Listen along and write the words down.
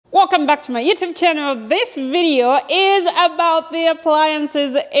welcome back to my YouTube channel. This video is about the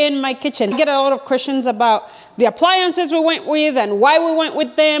appliances in my kitchen. I get a lot of questions about the appliances we went with and why we went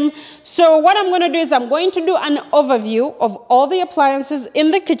with them. So what I'm going to do is I'm going to do an overview of all the appliances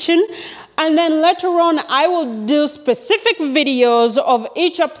in the kitchen, and then later on I will do specific videos of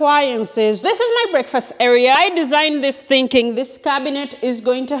each appliances. This is my breakfast area. I designed this thinking this cabinet is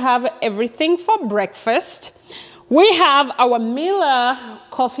going to have everything for breakfast. We have our Miller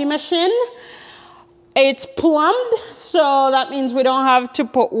coffee machine. It's plumbed, so that means we don't have to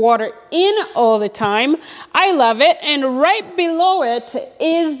put water in all the time. I love it. And right below it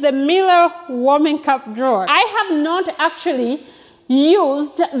is the Miller warming cup drawer. I have not actually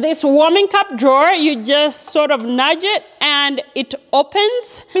used this warming cup drawer. You just sort of nudge it and it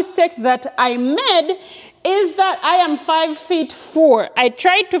opens. Mistake that I made is that I am 5'4". I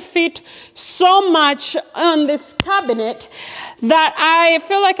tried to fit so much on this cabinet that I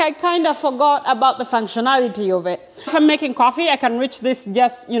feel like I kind of forgot about the functionality of it. If I'm making coffee, I can reach this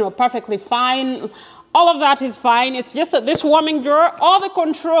just, perfectly fine. All of that is fine. It's just that this warming drawer, all the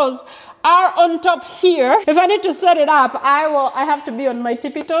controls are on top here. If I need to set it up, I have to be on my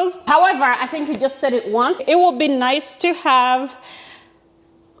tippy toes. However, I think you just set it once. It will be nice to have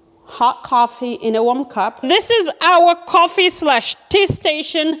hot coffee in a warm cup. This is our coffee/tea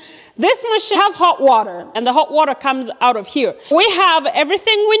station. This machine has hot water, and the hot water comes out of here. We have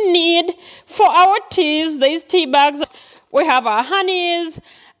everything we need for our teas. These tea bags. We have our honeys,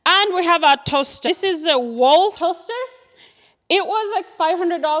 and we have our toaster. This is a wall toaster. It was like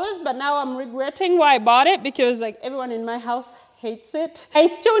 $500, but now I'm regretting why I bought it because everyone in my house hates it. I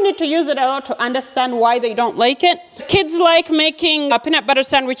still need to use it a lot to understand why they don't like it. Kids like making peanut butter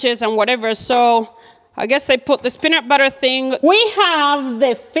sandwiches and whatever, so I guess they put this peanut butter thing. We have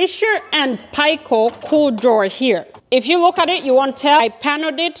the Fisher and Paykel cool drawer here. If you look at it, you won't tell. I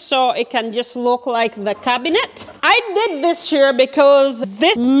paneled it so it can just look like the cabinet. I did this here because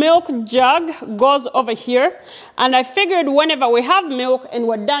this milk jug goes over here, and I figured whenever we have milk and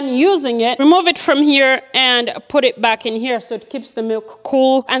we're done using it, remove it from here and put it back in here so it keeps the milk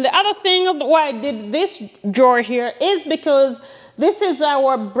cool. And the other thing of why I did this drawer here is because this is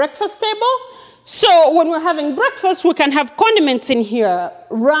our breakfast table. So when we're having breakfast, we can have condiments in here,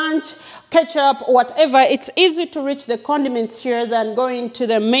 ranch, ketchup, whatever. It's easy to reach the condiments here than going to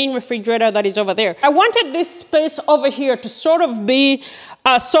the main refrigerator that is over there. I wanted this space over here to sort of be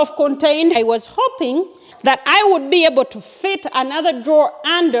self-contained. I was hoping that I would be able to fit another drawer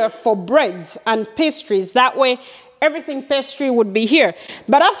under for breads and pastries. That way, everything pastry would be here.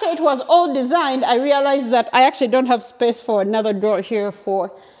 But after it was all designed, I realized that I actually don't have space for another drawer here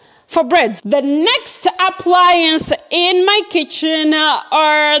for breads. The next appliance in my kitchen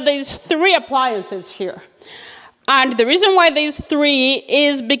are these three appliances here. And the reason why these three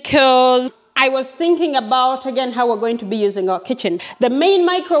is because I was thinking about, again, how we're going to be using our kitchen. The main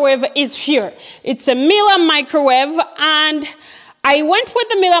microwave is here. It's a Miller microwave, and I went with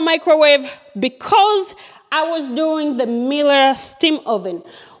the Miller microwave because I was doing the Miller steam oven.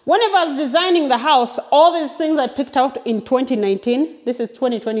 Whenever I was designing the house, all these things I picked out in 2019. This is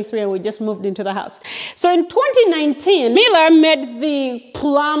 2023 and we just moved into the house. So in 2019, Miller made the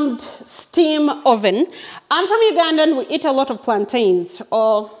plumbed steam oven. I'm from Uganda and we eat a lot of plantains,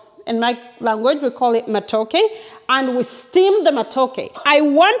 or in my language we call it matoke, and we steam the matoke. I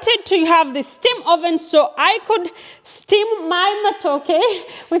wanted to have the steam oven so I could steam my matoke,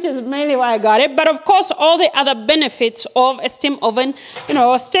 which is mainly why I got it. But of course, all the other benefits of a steam oven,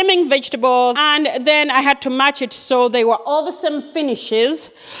 steaming vegetables, and then I had to match it so they were all the same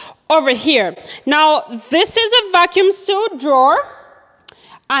finishes over here. Now, this is a vacuum sealed drawer,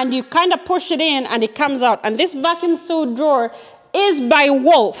 and you kind of push it in and it comes out. And this vacuum sealed drawer is by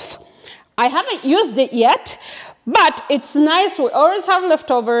Wolf. I haven't used it yet, but it's nice. We always have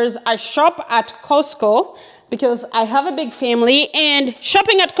leftovers. I shop at Costco because I have a big family, and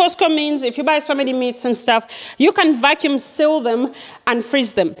shopping at Costco means if you buy so many meats and stuff, you can vacuum seal them and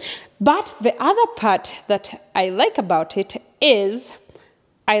freeze them. But the other part that I like about it is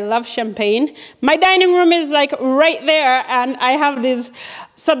I love champagne. My dining room is right there, and I have these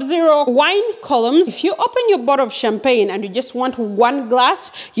Sub-Zero wine columns. If you open your bottle of champagne and you just want one glass,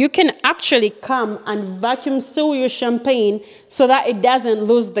 you can actually come and vacuum seal your champagne so that it doesn't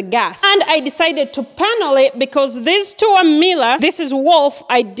lose the gas. And I decided to panel it because these two are Miller. This is Wolf.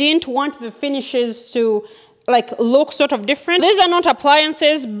 I didn't want the finishes to look sort of different. These are not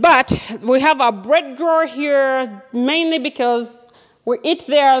appliances, but we have a bread drawer here mainly because we eat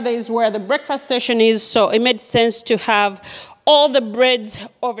there. That is where the breakfast session is, so it made sense to have all the breads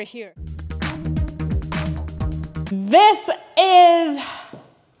over here. This is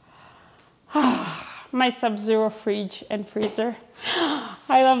my Sub-Zero fridge and freezer.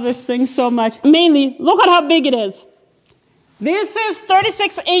 I love this thing so much. Mainly, look at how big it is. This is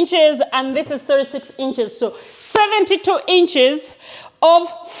 36 inches and this is 36 inches. So 72 inches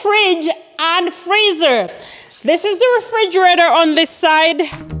of fridge and freezer. This is the refrigerator on this side.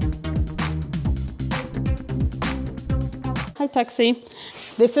 Hi, taxi.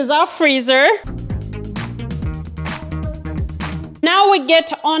 This is our freezer. Now we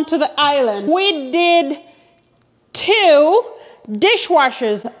get onto the island. We did 2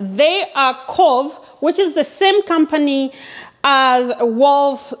 dishwashers. They are Cove, which is the same company as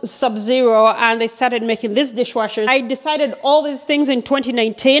Wolf Sub-Zero, and they started making these dishwashers. I decided all these things in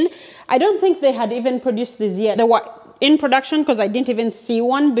 2019. I don't think they had even produced these yet. They were in production because I didn't even see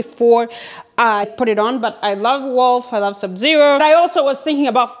one before I put it on, but I love Wolf, I love Sub-Zero. But I also was thinking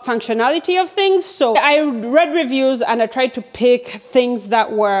about functionality of things, so I read reviews and I tried to pick things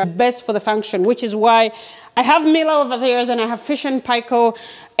that were best for the function, which is why I have Mila over there, then I have Fish and Pico,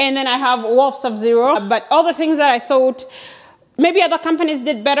 and then I have Wolf Sub-Zero. But all the things that I thought maybe other companies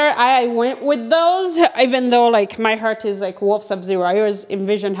did better, I went with those, even though like my heart is like Wolf Sub-Zero. I always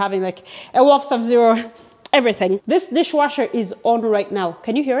envisioned having like a Wolf Sub-Zero everything. This dishwasher is on right now.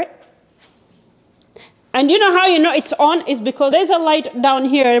 Can you hear it? And you know how you know it's on is because there's a light down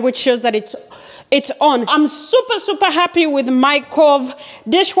here which shows that it's on. I'm super happy with my Cove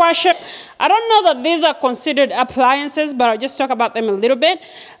dishwasher. I don't know that these are considered appliances, but I'll just talk about them a little bit.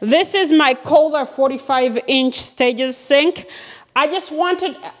 This is my Kohler 45-inch Stages sink. I just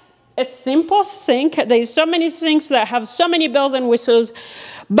wanted a simple sink. There's so many things that have so many bells and whistles,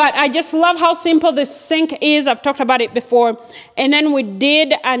 but I just love how simple this sink is. I've talked about it before. And then we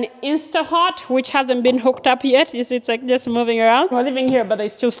did an Instahot, which hasn't been hooked up yet. You see, it's like just moving around. We're living here, but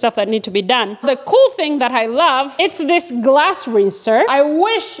there's still stuff that need to be done. The cool thing that I love, it's this glass rinser. I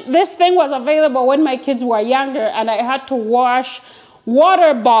wish this thing was available when my kids were younger and I had to wash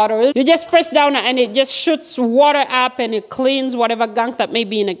water bottles. You just press down and it just shoots water up and it cleans whatever gunk that may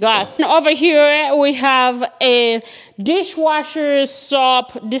be in a glass. And over here we have a dishwasher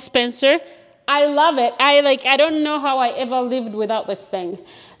soap dispenser. I love it. I don't know how I ever lived without this thing.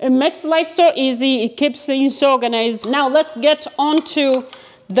 It makes life so easy. It keeps things so organized. Now let's get onto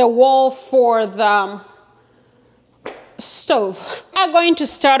the wall for the stove. I'm going to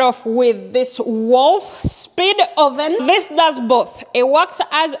start off with this Wolf speed oven. This does both. It works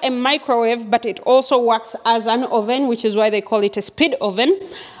as a microwave, but it also works as an oven, which is why they call it a speed oven.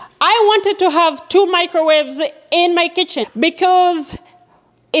 I wanted to have 2 microwaves in my kitchen because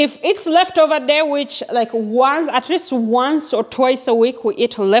if it's leftover there, which like at least once or twice a week we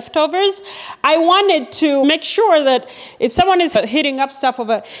eat leftovers, I wanted to make sure that if someone is heating up stuff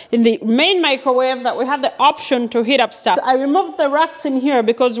over in the main microwave, that we have the option to heat up stuff. I removed the racks in here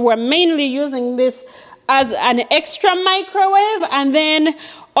because we're mainly using this as an extra microwave, and then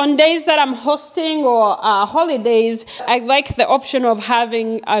on days that I'm hosting or holidays, I like the option of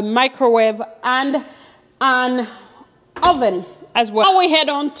having a microwave and an oven as well. Now we head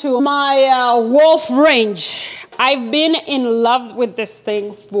on to my Wolf range. I've been in love with this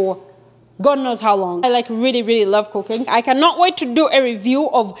thing for God knows how long. I really love cooking. I cannot wait to do a review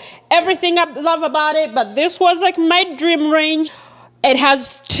of everything I love about it, but this was like my dream range. It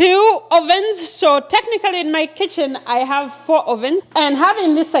has 2 ovens, so technically in my kitchen I have 4 ovens, and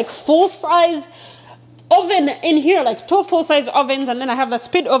having this like full-size oven in here, like 2 full-size ovens, and then I have the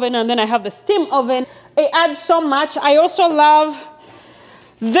speed oven, and then I have the steam oven. It adds so much. I also love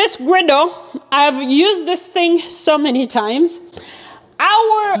this griddle. I've used this thing so many times.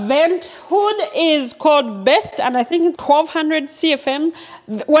 Our vent hood is called Best, and I think it's 1200 CFM.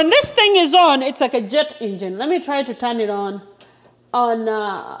 When this thing is on, it's like a jet engine. Let me try to turn it on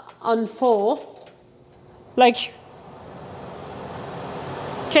full. Like,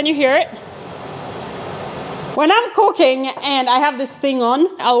 can you hear it? When I'm cooking and I have this thing on,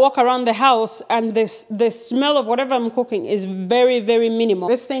 I'll walk around the house and the smell of whatever I'm cooking is very minimal.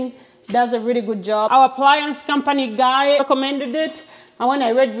 This thing does a really good job. Our appliance company guy recommended it, and when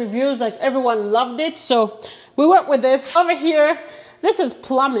I read reviews, like everyone loved it, so we went with this. Over here, this is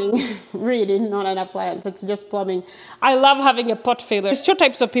plumbing, really, not an appliance, it's just plumbing. I love having a pot filler. There's 2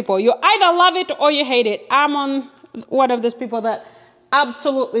 types of people. You either love it or you hate it. I'm on one of those people that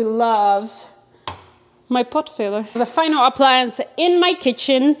absolutely loves my pot filler. The final appliance in my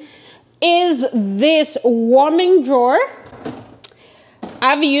kitchen is this warming drawer.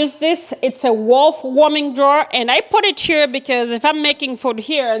 I've used this. It's a Wolf warming drawer, and I put it here because if I'm making food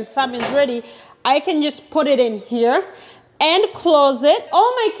here and some is ready, I can just put it in here. and closet.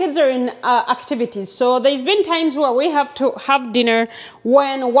 All my kids are in activities, so there's been times where we have to have dinner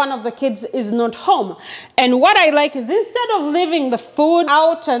when one of the kids is not home. And what I like is, instead of leaving the food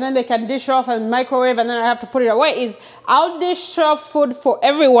out and then they can dish off and microwave and then I have to put it away, is I'll dish off food for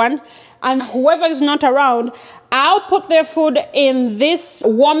everyone, and whoever is not around, I'll put their food in this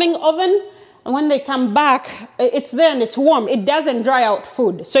warming oven. And when they come back, it's there and it's warm. It doesn't dry out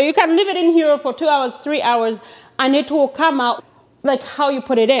food. So you can leave it in here for 2 hours, 3 hours, and it will come out like how you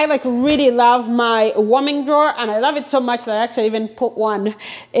put it in. I like really love my warming drawer, and I love it so much that I actually even put one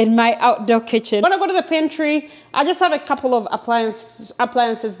in my outdoor kitchen. When I go to the pantry, I just have a couple of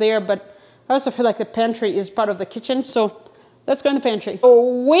appliances there, but I also feel like the pantry is part of the kitchen, so let's go in the pantry.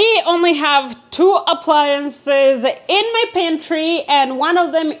 We only have 2 appliances in my pantry, and one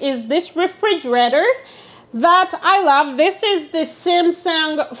of them is this refrigerator that I love. This is the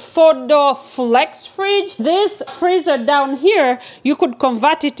Samsung 4-door flex fridge. This freezer down here, you could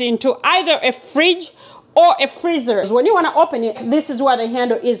convert it into either a fridge or a freezer. When you want to open it, this is what the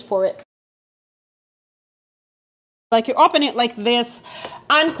handle is for it. Like, you open it like this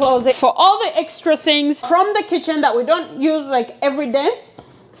and close it for all the extra things from the kitchen that we don't use like every day.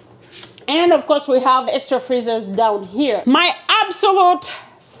 And of course we have extra freezers down here. My absolute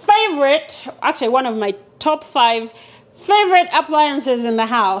favorite, actually one of my top 5 favorite appliances in the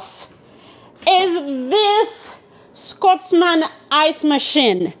house, is this Scotsman ice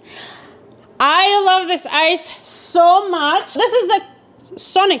machine. I love this ice so much. This is the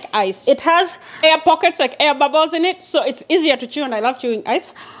Sonic ice. It has air pockets, like air bubbles in it, so it's easier to chew, and I love chewing ice.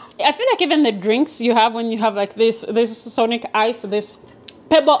 I feel like even the drinks you have when you have like this Sonic ice, this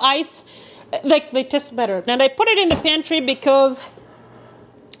pebble ice, like they taste better. And I put it in the pantry because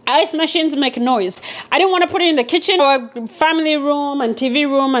ice machines make noise. I didn't want to put it in the kitchen or family room and TV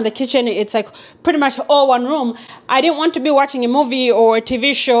room, and the kitchen, it's like pretty much all one room. I didn't want to be watching a movie or a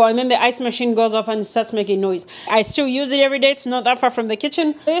TV show and then the ice machine goes off and starts making noise. I still use it every day. It's not that far from the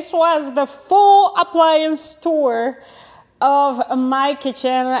kitchen. This was the full appliance tour of my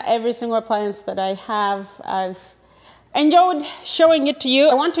kitchen. Every single appliance that I have, I've enjoyed showing it to you.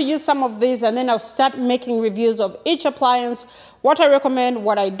 I want to use some of these, and then I'll start making reviews of each appliance, what I recommend,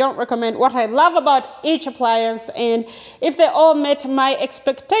 what I don't recommend, what I love about each appliance, and if they all met my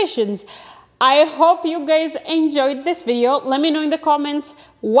expectations. I hope you guys enjoyed this video. Let me know in the comments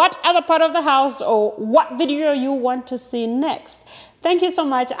what other part of the house or what video you want to see next. Thank you so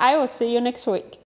much. I will see you next week.